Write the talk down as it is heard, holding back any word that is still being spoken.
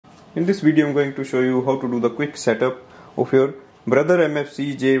In this video I'm going to show you how to do the quick setup of your Brother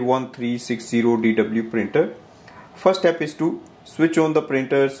MFC J1360dw printer. First step is to switch on the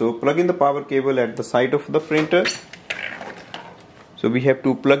printer. So plug in the power cable at the side of the printer. So we have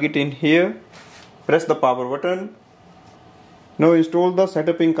to plug it in here. Press the power button. Now install the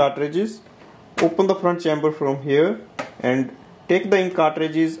setup ink cartridges. Open the front chamber from here and take the ink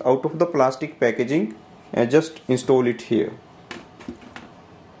cartridges out of the plastic packaging and just install it here.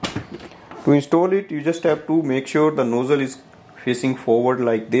 To install it, you just have to make sure the nozzle is facing forward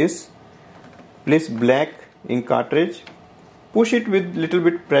like this. Place black ink cartridge. Push it with little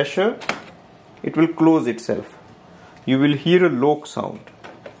bit pressure. It will close itself. You will hear a lock sound.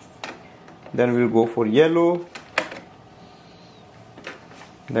 Then we'll go for yellow.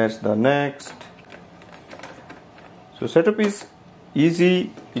 That's the next. So setup is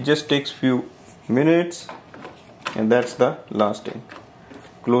easy. It just takes few minutes. And that's the last ink.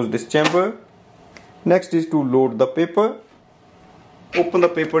 Close this chamber. Next is to load the paper. Open the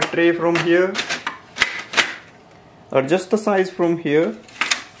paper tray from here. Adjust the size from here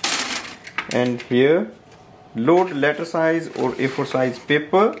and here. Load letter size or A4 size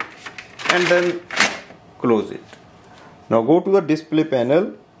paper and then close it. Now go to the display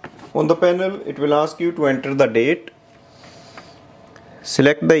panel. On the panel it will ask you to enter the date.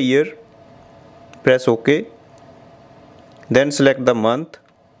 Select the year. Press OK. Then select the month.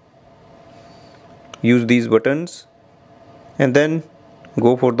 Use these buttons and then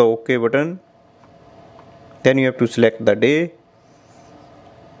go for the OK button. Then you have to select the day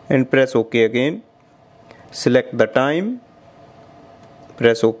and press OK again. Select the time,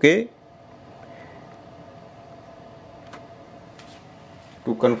 press OK.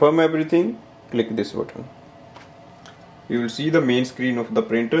 To confirm everything, click this button. You will see the main screen of the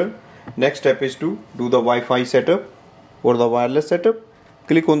printer. Next step is to do the Wi-Fi setup or the wireless setup.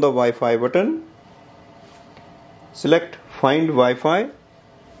 Click on the Wi-Fi button. Select Find Wi-Fi.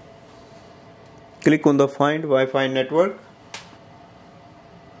 Click on the Find Wi-Fi network.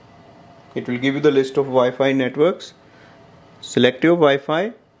 It will give you the list of Wi-Fi networks. Select your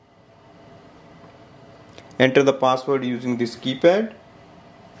Wi-Fi. Enter the password using this keypad.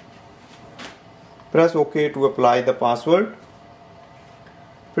 Press OK to apply the password.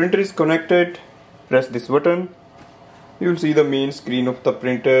 Printer is connected. Press this button. You will see the main screen of the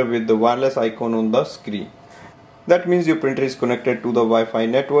printer with the wireless icon on the screen. That means your printer is connected to the Wi-Fi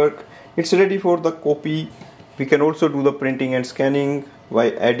network. It's ready for the copy. We can also do the printing and scanning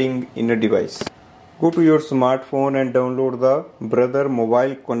by adding in a device. Go to your smartphone and download the Brother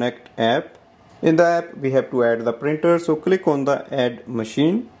Mobile Connect app. In the app we have to add the printer, so click on the Add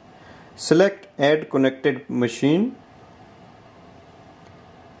Machine. Select Add Connected Machine.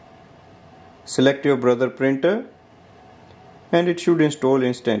 Select your Brother printer and it should install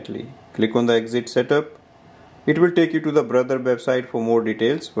instantly. Click on the Exit Setup. It will take you to the Brother website for more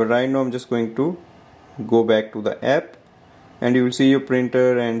details, but right now I'm just going to go back to the app and you will see your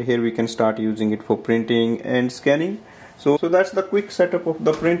printer, and here we can start using it for printing and scanning. So that's the quick setup of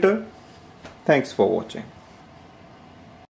the printer. Thanks for watching.